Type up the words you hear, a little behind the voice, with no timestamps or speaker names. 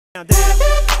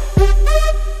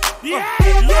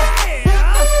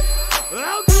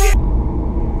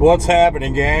What's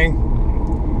happening, gang?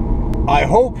 I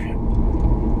hope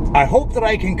that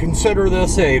I can consider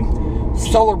this a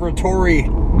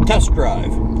celebratory test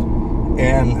drive.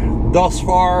 And thus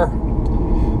far,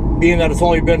 being that it's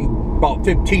only been about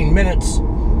 15 minutes,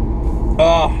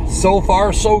 so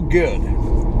far so good.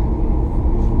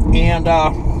 And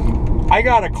I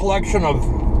got a collection of,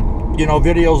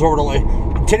 videos over the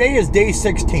today is day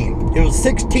 16. It was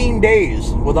 16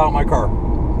 days without my car.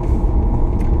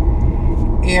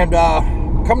 And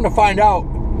come to find out,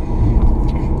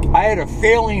 I had a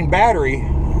failing battery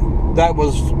that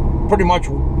was pretty much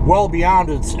well beyond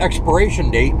its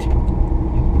expiration date,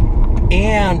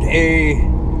 and a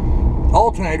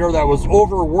alternator that was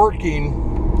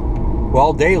overworking,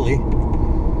 well, daily.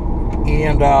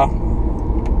 And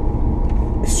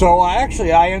so I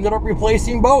ended up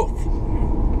replacing both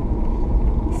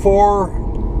for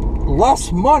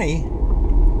less money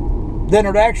than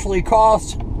it actually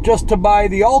cost just to buy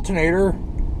the alternator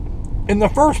in the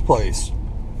first place.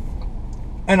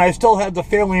 And I still had the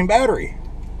failing battery.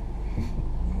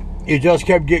 It just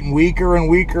kept getting weaker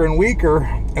and weaker and weaker,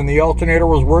 and the alternator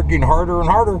was working harder and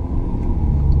harder,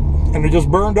 and it just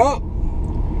burned up.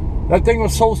 That thing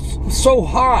was so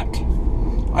hot,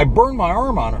 I burned my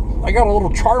arm on it. I got a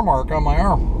little char mark on my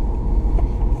arm,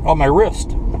 on my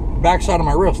wrist, backside of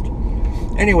my wrist.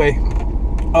 Anyway,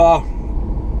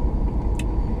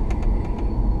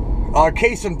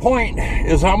 case in point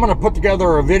is I'm going to put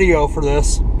together a video for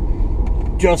this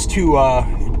just to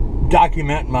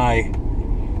document my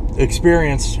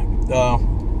experience.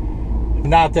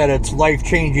 Not that it's a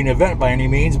life-changing event by any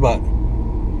means, but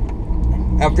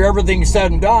after everything's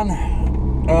said and done,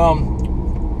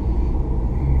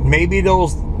 maybe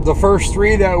the first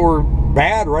three that were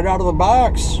bad right out of the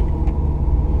box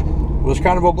was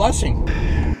kind of a blessing.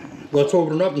 Let's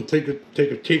open it up and take a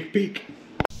peek.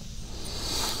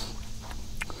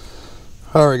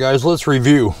 All right, guys, let's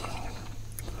review.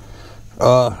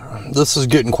 This is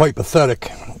getting quite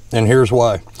pathetic, and here's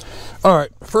why. All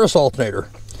right, first alternator,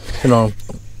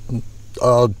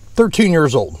 13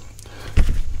 years old.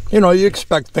 You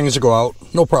expect things to go out,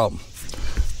 no problem.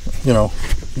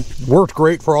 Worked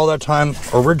great for all that time.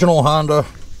 Original Honda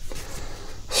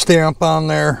stamp on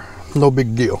there, no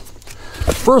big deal.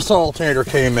 First alternator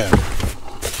came in.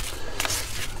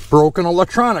 Broken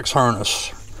electronics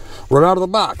harness right out of the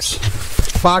box.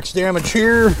 Box damage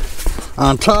here,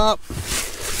 on top,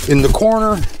 in the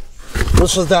corner.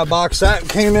 This is that box that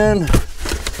came in.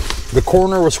 The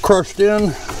corner was crushed in.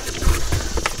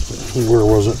 Where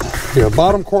was it? Yeah,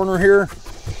 bottom corner here,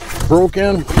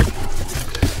 broken.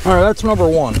 All right, that's number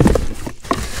one.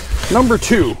 Number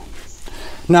two.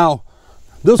 Now,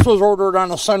 this was ordered on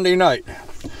a Sunday night.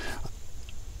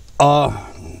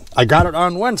 I got it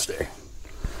on Wednesday.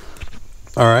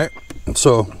 All right,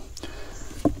 so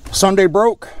Sunday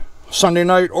broke, Sunday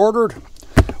night ordered,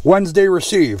 Wednesday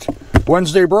received.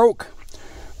 Wednesday broke,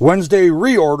 Wednesday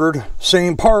reordered,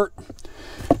 same part,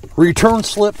 return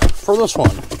slip for this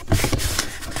one.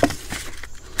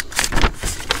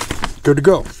 Good to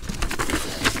go.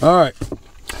 All right,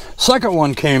 second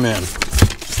one came in.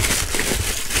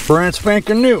 Brand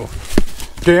spanking new.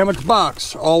 Damaged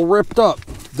box, all ripped up.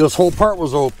 This whole part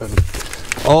was open.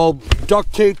 All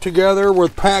duct taped together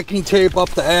with packing tape up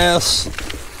the ass.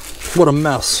 What a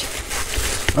mess.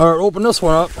 All right, open this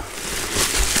one up.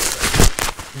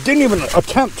 Didn't even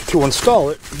attempt to install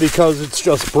it because it's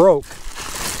just broke.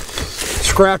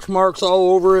 Scratch marks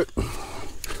all over it.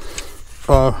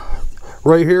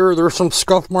 Right here, there's some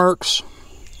scuff marks.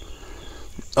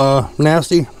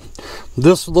 Nasty.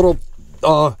 This little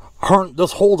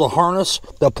this holds a harness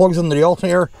that plugs into the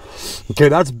alternator. Okay,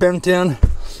 that's bent in.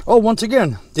 Oh, once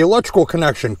again, the electrical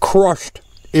connection crushed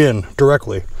in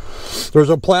directly. There's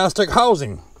a plastic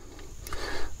housing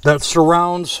that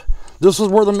surrounds. This is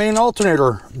where the main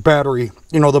alternator battery,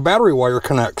 the battery wire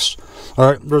connects.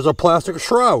 All right, there's a plastic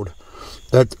shroud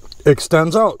that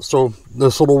extends out, so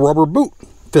this little rubber boot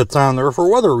fits on there for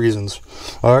weather reasons.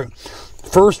 All right,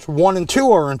 first 1 and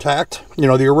 2 are intact,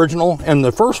 the original and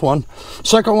the first one.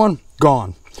 Second one,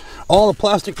 gone. All the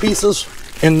plastic pieces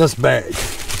in this bag.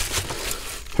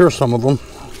 Here's some of them,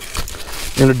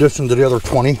 in addition to the other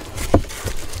 20.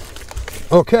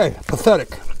 Okay,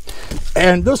 pathetic.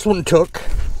 And this one took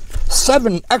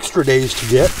 7 extra days to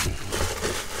get.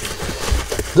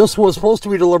 This was supposed to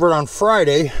be delivered on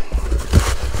Friday,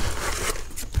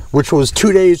 which was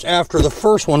 2 days after the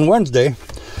first one, Wednesday.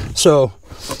 So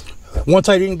once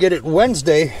I didn't get it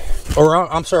Wednesday, or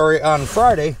on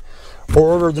Friday, or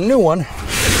ordered the new one,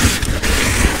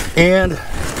 and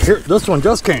Here, this one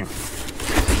just came.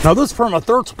 Now this is from a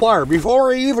third supplier.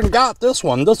 Before I even got this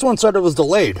one said it was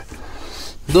delayed.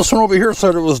 This one over here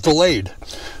said it was delayed.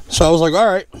 So I was like, all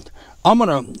right, I'm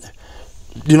gonna,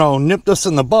 you know, nip this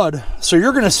in the bud. So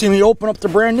you're gonna see me open up the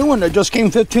brand new one that just came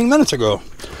 15 minutes ago.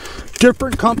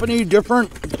 Different company,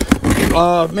 different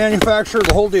manufacturer,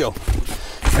 the whole deal.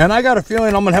 And I got a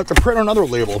feeling I'm gonna have to print another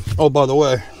label. Oh, by the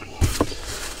way,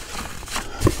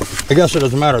 I guess it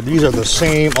doesn't matter. These are the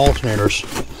same alternators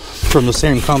from the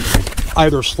same company.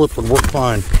 Either slip would work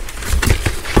fine.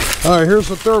 All right, here's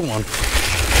the third one.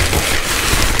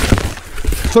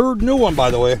 Third new one,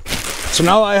 by the way. So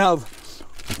now I have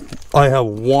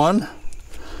 1,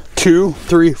 2,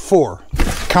 3, 4,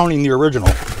 counting the original.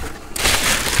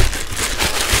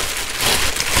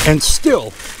 And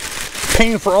still,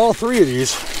 paying for all 3 of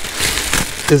these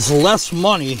is less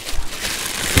money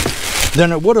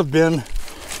than it would have been.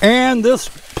 And this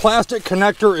plastic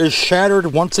connector is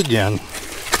shattered once again.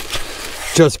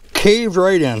 Just caved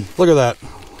right in. Look at that.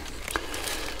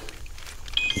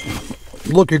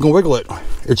 Look, you can wiggle it.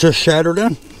 It's just shattered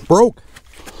in.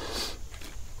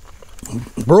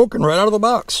 Broken right out of the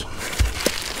box.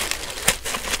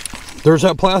 There's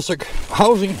that plastic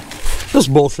housing. This is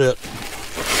bullshit.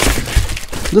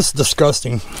 This is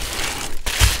disgusting.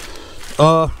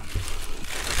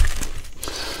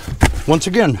 Once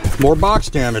again, more box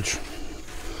damage.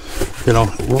 You know,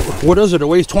 what is it? It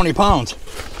weighs 20 pounds.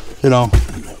 You know,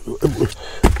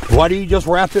 why do you just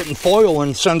wrap it in foil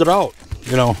and send it out?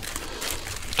 You know,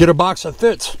 get a box that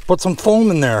fits. Put some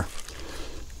foam in there.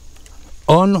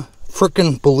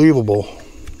 Unfrickin' believable.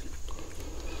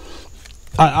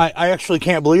 I actually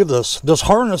can't believe this. This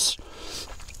harness,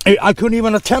 I couldn't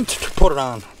even attempt to put it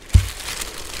on.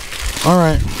 All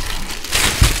right.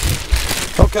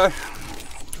 Okay.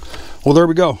 Well, there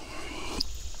we go.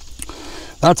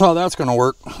 That's how that's going to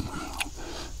work.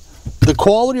 The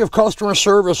quality of customer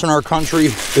service in our country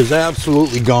is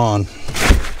absolutely gone.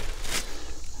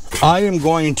 I am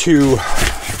going to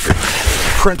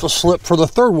print a slip for the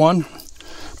third one,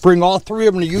 bring all 3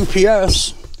 of them to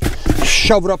UPS,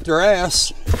 shove it up their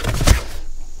ass.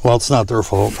 Well, it's not their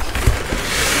fault.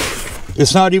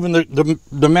 It's not even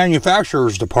the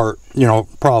manufacturer's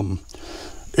problem.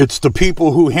 It's the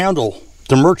people who handle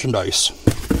the merchandise.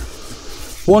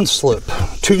 1 slip,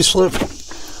 2 slip.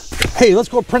 Hey, let's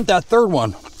go print that third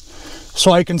one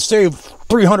so I can save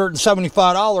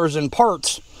 $375 in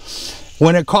parts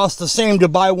when it costs the same to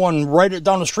buy one right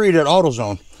down the street at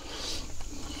AutoZone.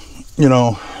 You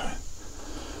know,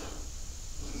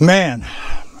 man,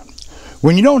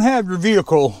 when you don't have your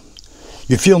vehicle,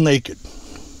 you feel naked.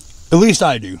 At least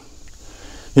I do.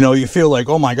 You know, you feel like,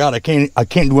 oh my God, I can't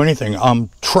do anything. I'm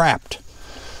trapped.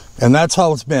 And that's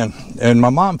how it's been. And my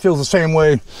mom feels the same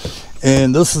way.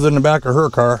 And this is in the back of her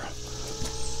car.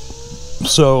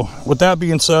 So, with that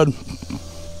being said,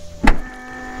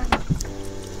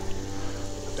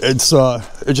 it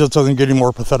just doesn't get any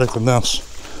more pathetic than this.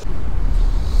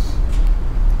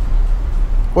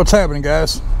 What's happening,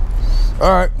 guys?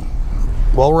 All right.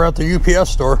 Well, we're at the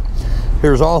UPS store.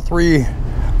 Here's all 3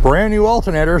 brand new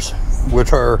alternators,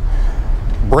 which are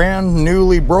brand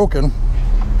newly broken.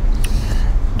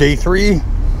 Day 3,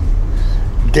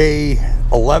 day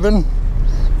 11,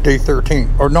 day 13,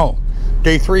 or no,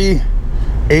 day 3,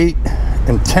 8,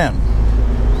 and 10.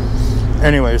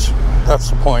 Anyways,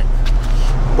 that's the point.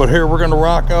 But here we're gonna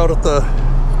rock out at the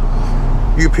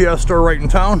UPS store right in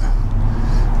town.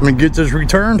 I'm gonna get this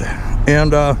returned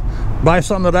and buy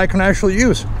something that I can actually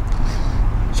use.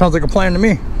 Sounds like a plan to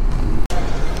me.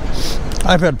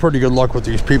 I've had pretty good luck with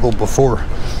these people before.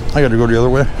 I gotta go the other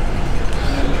way.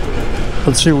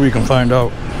 Let's see what we can find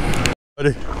out. All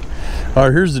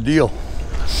right, here's the deal.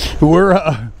 We're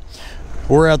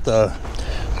at the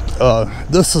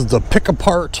this is the pick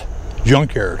apart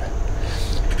junkyard.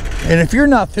 And if you're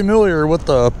not familiar with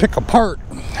the pick apart,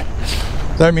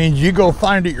 that means you go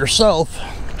find it yourself,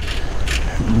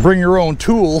 bring your own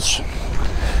tools,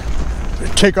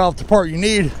 take off the part you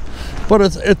need, but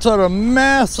it's at a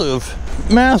massive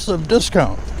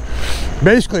discount.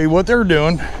 Basically what they're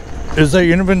doing is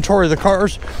they inventory the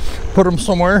cars, put them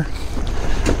somewhere,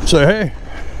 say, hey,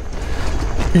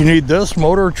 you need this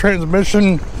motor,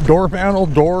 transmission, door panel,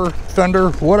 door,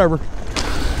 fender, whatever.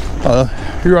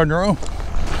 You're on your own.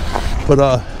 But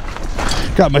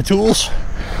got my tools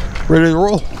ready to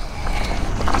roll.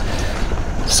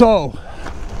 So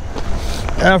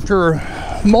after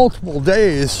multiple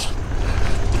days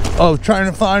of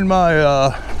trying to find my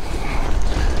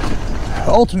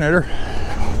alternator,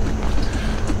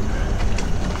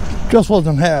 just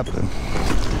wasn't happening.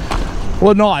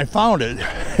 Well, no, I found it.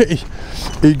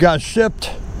 It got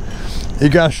shipped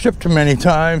It got shipped many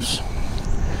times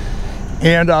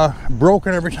and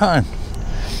broken every time.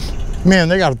 Man,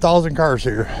 they got 1,000 cars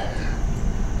here.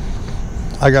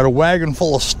 I got a wagon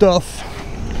full of stuff,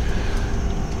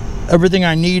 everything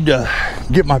I need to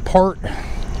get my part.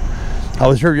 I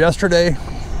was here yesterday.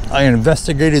 I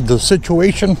investigated the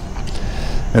situation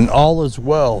and all is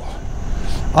well.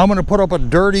 I'm gonna put up a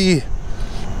dirty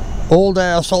old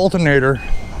ass alternator,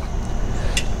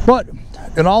 but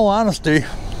in all honesty,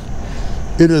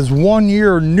 it is 1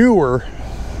 year newer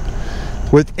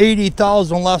with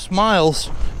 80,000 less miles,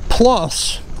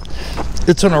 plus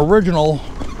it's an original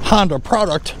Honda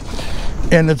product,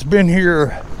 and it's been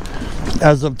here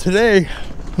as of today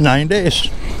 9 days.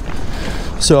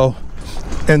 So,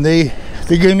 and they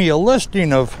gave me a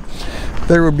listing of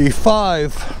there would be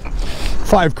five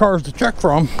cars to check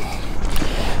from,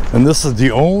 and this is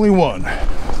the only one.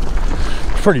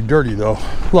 It's pretty dirty though,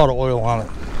 a lot of oil on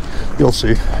it. You'll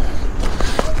see.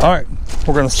 All right,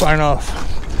 we're gonna sign off.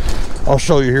 I'll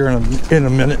show you here in a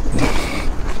minute.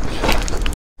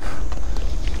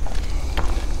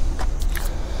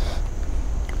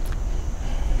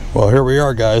 Well, here we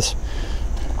are, guys.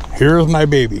 Here's my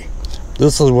baby.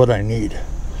 This is what I need.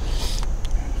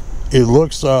 It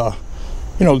looks, you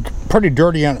know, pretty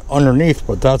dirty underneath,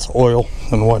 but that's oil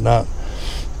and whatnot.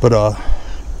 But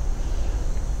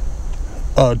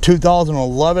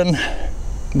 2011,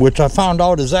 which I found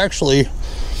out is actually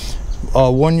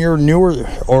 1 year newer,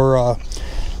 or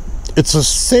it's the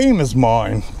same as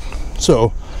mine.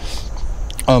 So,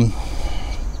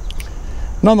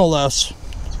 nonetheless,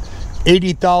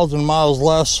 80,000 miles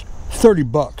less, 30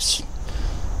 bucks.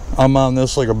 I'm on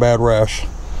this like a bad rash.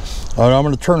 I'm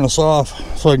going to turn this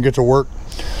off so I can get to work.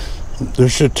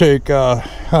 This should take, I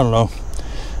don't know,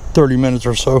 30 minutes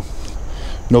or so.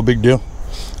 No big deal.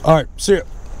 All right, see ya.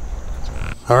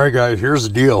 All right, guys, here's the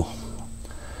deal.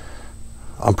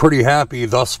 I'm pretty happy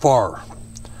thus far.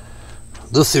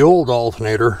 This is the old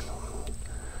alternator.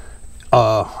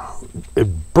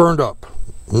 It burned up.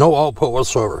 No output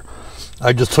whatsoever.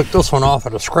 I just took this one off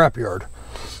at a scrapyard.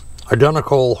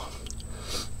 Identical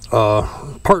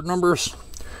part numbers,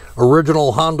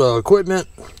 original Honda equipment.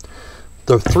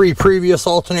 The 3 previous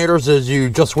alternators, as you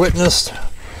just witnessed,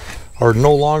 are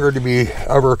no longer to be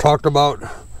ever talked about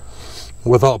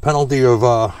without penalty of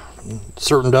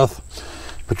certain death.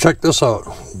 But check this out.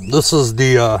 This is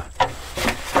the,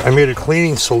 I made a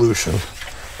cleaning solution.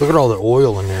 Look at all the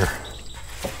oil in there.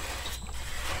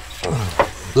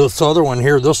 This other one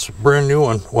here, this brand new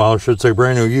one, well, I should say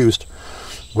brand new used,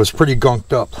 was pretty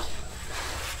gunked up.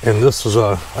 And this is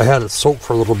I had it soaked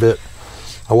for a little bit.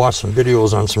 I watched some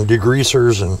videos on some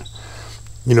degreasers, and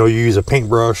you know, you use a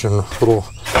paintbrush and a little,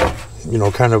 you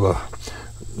know, kind of a,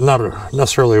 not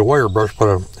necessarily a wire brush, but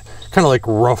a kind of like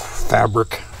rough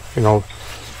fabric, you know,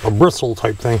 a bristle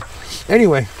type thing.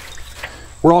 Anyway,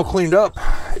 we're all cleaned up,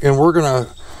 and we're gonna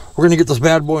get this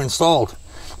bad boy installed.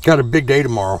 Got a big day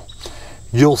tomorrow.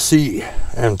 You'll see.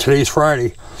 And today's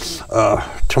Friday.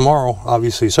 Tomorrow,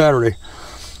 obviously Saturday.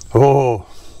 Oh,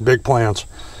 big plans.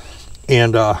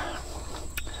 And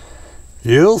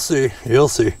you'll see. You'll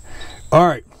see. All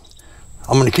right.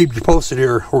 I'm going to keep you posted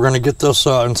here. We're going to get this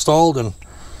installed and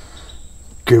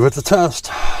give it the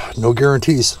test. No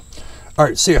guarantees. All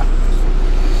right. See ya.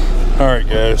 All right,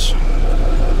 guys.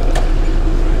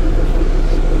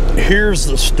 Here's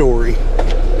the story.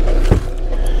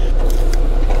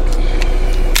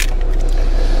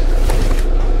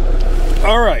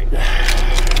 All right,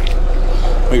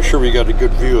 make sure we got a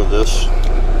good view of this.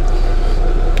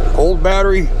 Old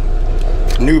battery,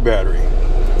 new battery.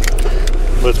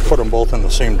 Let's put them both in the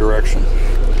same direction.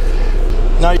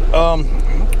 Now,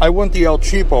 I went the El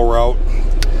Cheapo route,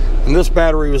 and this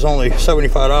battery was only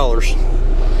 $75,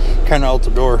 kind of out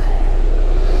the door.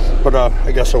 But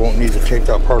I guess I won't need to take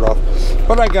that part off.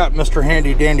 But I got Mr.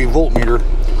 Handy Dandy voltmeter,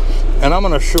 and I'm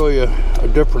going to show you a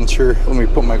difference here. Let me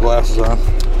put my glasses on.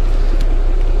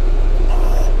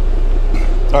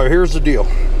 All right, here's the deal.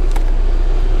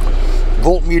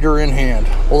 Voltmeter in hand.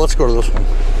 Well, let's go to this one.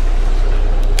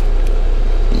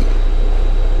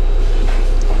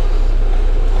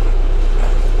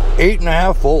 Eight and a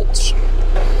half volts.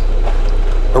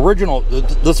 Original,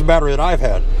 this is a battery that I've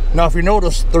had. Now, if you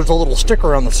notice, there's a little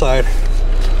sticker on the side.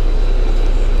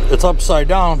 It's upside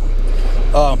down.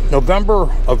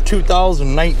 November of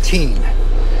 2019.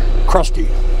 Crusty.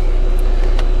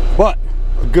 But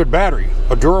a good battery.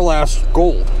 A Duralast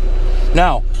Gold.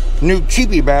 Now, new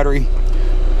cheapy battery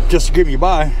just to get me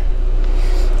by,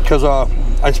 because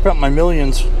I spent my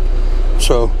millions.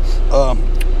 So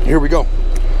here we go.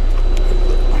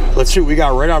 Let's see what we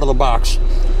got right out of the box.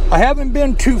 I haven't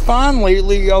been too fond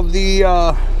lately of the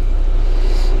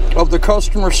of the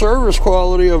customer service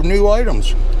quality of new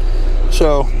items.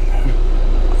 So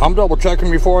I'm double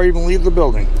checking before I even leave the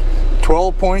building.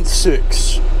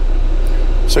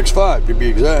 12.665 to be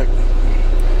exact.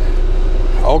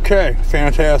 Okay,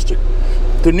 fantastic.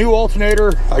 The new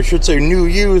alternator, I should say new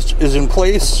used, is in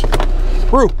place.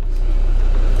 Woo!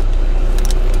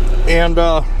 And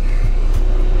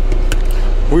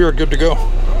we are good to go.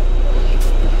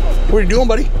 What are you doing,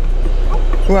 buddy?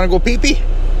 You want to go pee-pee?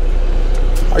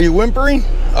 Are you whimpering?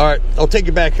 All right, I'll take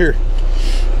you back here.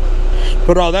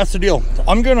 But that's the deal.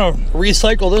 I'm gonna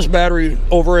recycle this battery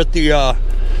over at the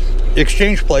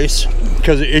exchange place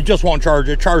because it just won't charge.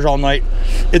 It charged all night.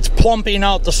 It's plumping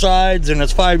out the sides, and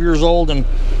it's 5 years old, and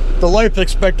the life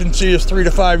expectancy is 3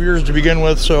 to 5 years to begin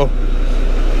with. So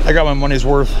I got my money's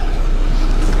worth.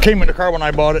 Came in the car when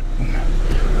I bought it.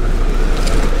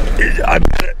 I've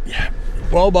had it,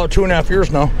 well, about 2.5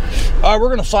 years now. All right, we're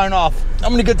gonna sign off. I'm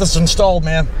gonna get this installed,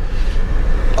 man.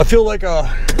 I feel like a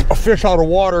fish out of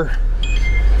water,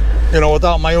 you know,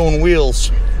 without my own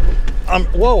wheels.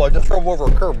 Whoa, I just drove over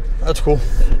a curb. That's cool.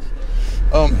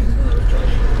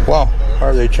 Wow,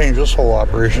 how do they change this whole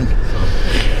operation?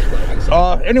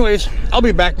 Anyways, I'll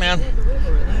be back, man.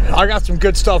 I got some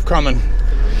good stuff coming.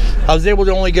 I was able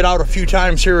to only get out a few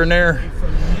times here and there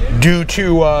due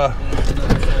to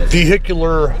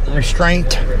vehicular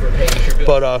restraint,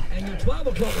 but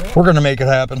we're gonna make it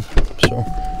happen. So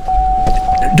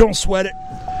don't sweat it.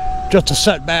 Just a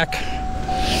setback.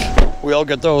 We all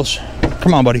get those.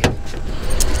 Come on, buddy.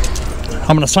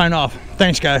 I'm gonna sign off.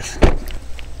 Thanks, guys.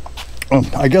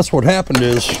 I guess what happened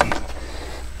is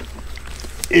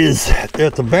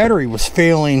that the battery was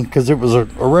failing because it was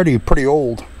already pretty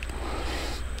old.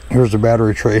 Here's the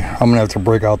battery tray. I'm gonna have to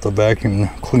break out the vacuum and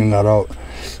clean that out.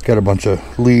 Got a bunch of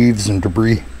leaves and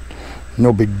debris.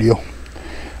 No big deal.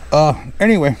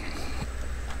 Anyway,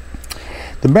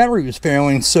 the battery was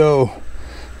failing, so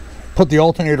put the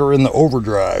alternator in the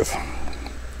overdrive.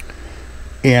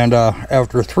 And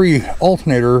after 3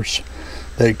 alternators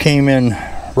that came in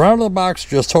right out of the box,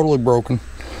 just totally broken,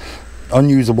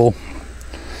 unusable,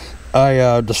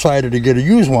 I decided to get a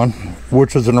used one,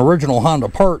 which is an original Honda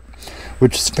part,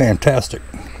 which is fantastic.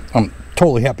 I'm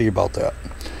totally happy about that.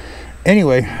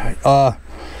 Anyway, I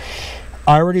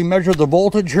already measured the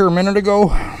voltage here a minute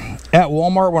ago at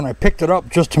Walmart when I picked it up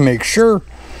just to make sure,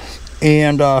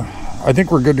 and I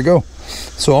think we're good to go.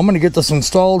 So I'm going to get this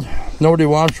installed. Nobody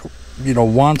wants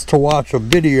to watch a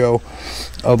video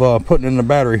of putting in the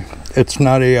battery. It's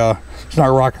not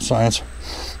rocket science,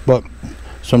 but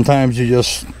sometimes you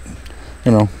just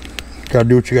gotta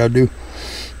do what you gotta do.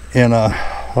 And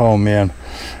oh man,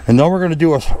 and then we're gonna do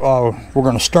we're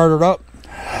gonna start it up,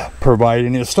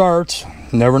 providing it starts.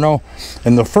 Never know.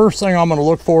 And the first thing I'm gonna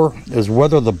look for is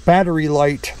whether the battery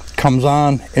light comes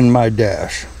on in my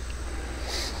dash.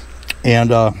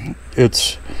 And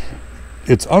it's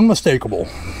unmistakable.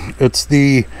 It's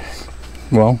the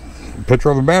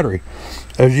picture of a battery,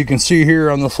 as you can see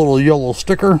here on this little yellow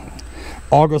sticker.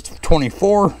 August of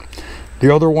 24.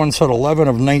 The other one said 11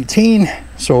 of 19,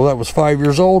 so that was 5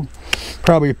 years old,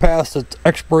 probably past its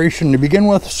expiration to begin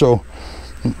with. So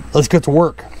let's get to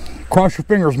work. Cross your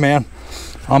fingers, man.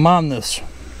 I'm on this.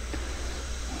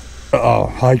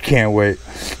 Oh, I can't wait,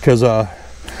 because I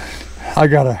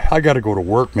gotta go to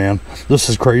work, man. This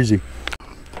is crazy.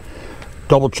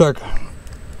 Double check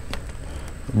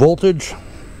voltage.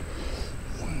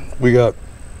 We got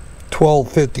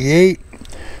 1258.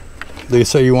 They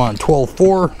say you want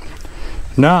 12.4.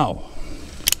 Now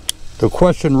the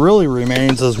question really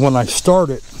remains is, when I start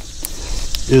it,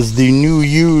 is the new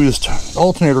used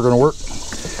alternator going to work?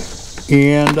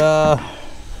 And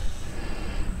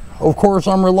of course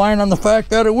I'm relying on the fact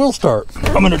that it will start.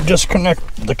 I'm going to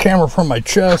disconnect the camera from my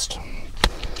chest.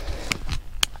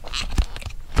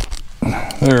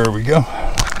 There we go.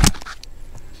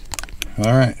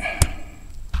 All right,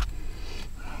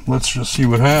 let's just see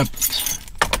what happens.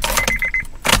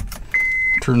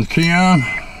 Turn the key on.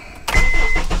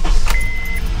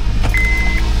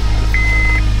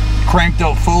 Cranked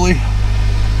out fully.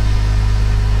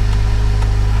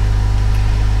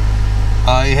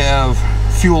 I have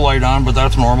fuel light on, but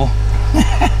that's normal.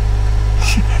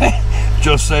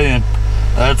 Just saying,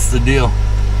 that's the deal.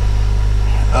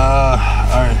 All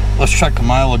right, let's check the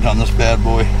mileage on this bad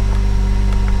boy.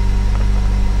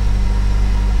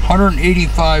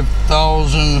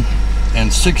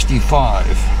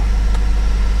 185,065.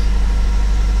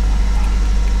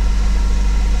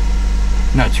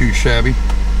 Not too shabby.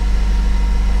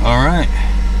 All right.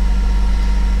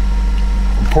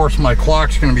 Of course, my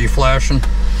clock's going to be flashing,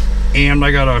 and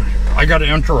I gotta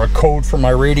enter a code for my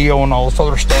radio and all this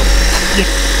other stuff.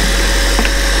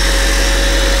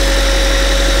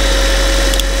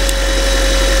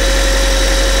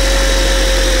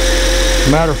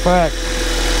 Matter of fact,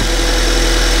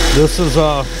 this is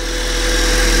of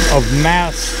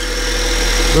mass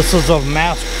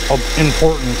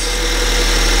importance.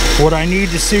 What I need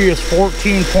to see is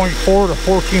 14.4 to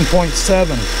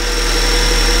 14.7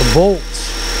 volts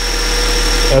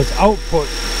as output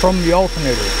from the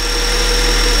alternator.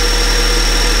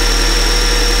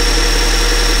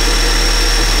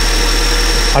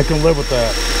 I can live with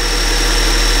that.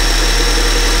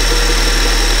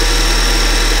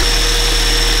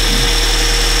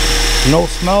 No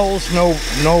smells, no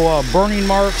burning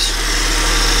marks.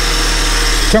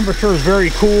 Temperature is very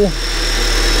cool.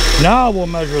 Now we'll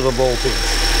measure the voltage.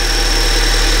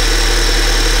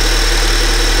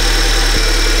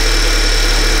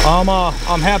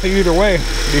 I'm happy either way,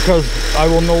 because I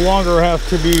will no longer have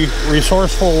to be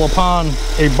resourceful upon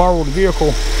a borrowed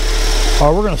vehicle.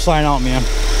 We're gonna sign out, man.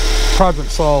 Project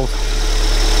solved.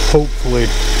 Hopefully.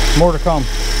 More to come.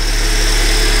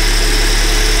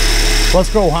 Let's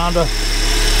go, Honda.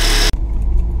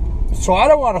 So I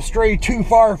don't want to stray too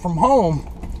far from home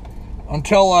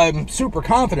until I'm super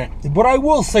confident. But I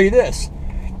will say this.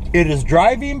 It is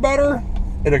driving better.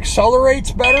 It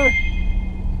accelerates better.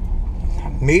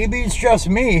 Maybe it's just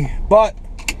me, but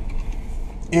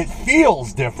it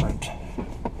feels different.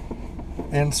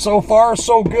 And so far,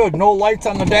 so good. No lights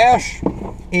on the dash.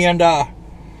 And I'm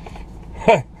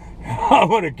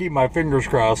going to keep my fingers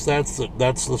crossed. That's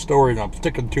the story, and I'm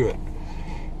sticking to it.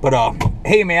 But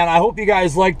hey man, I hope you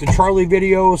guys like the Charlie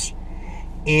videos,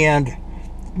 and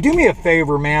do me a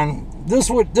favor, man.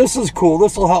 This is cool.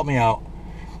 This will help me out.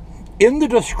 In the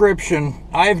description,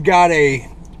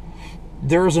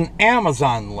 there's an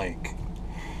Amazon link,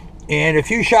 and if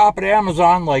you shop at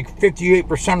Amazon like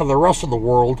 58% of the rest of the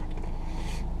world,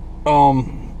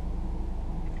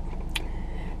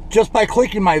 just by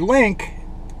clicking my link,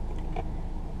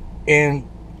 and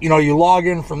you know, you log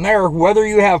in from there, whether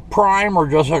you have Prime or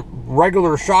just a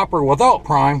regular shopper without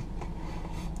Prime,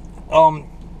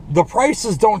 the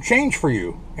prices don't change for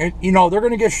you. And, you know, they're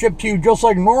going to get shipped to you just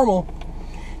like normal,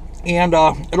 and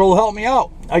it'll help me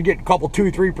out. I get a couple,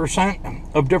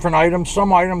 2-3% of different items,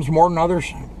 some items more than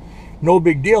others, no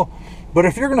big deal. But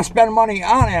if you're going to spend money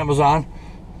on Amazon,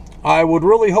 I would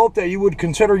really hope that you would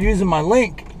consider using my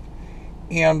link,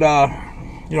 and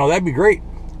you know, that'd be great.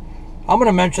 I'm going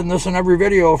to mention this in every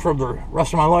video for the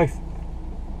rest of my life.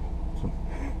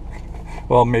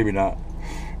 Well, maybe not.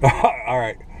 All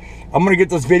right. I'm going to get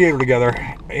this video together,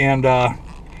 and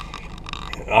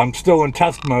I'm still in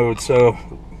test mode, so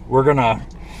we're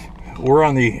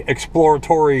on the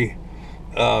exploratory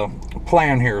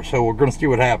plan here, so we're going to see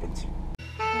what happens.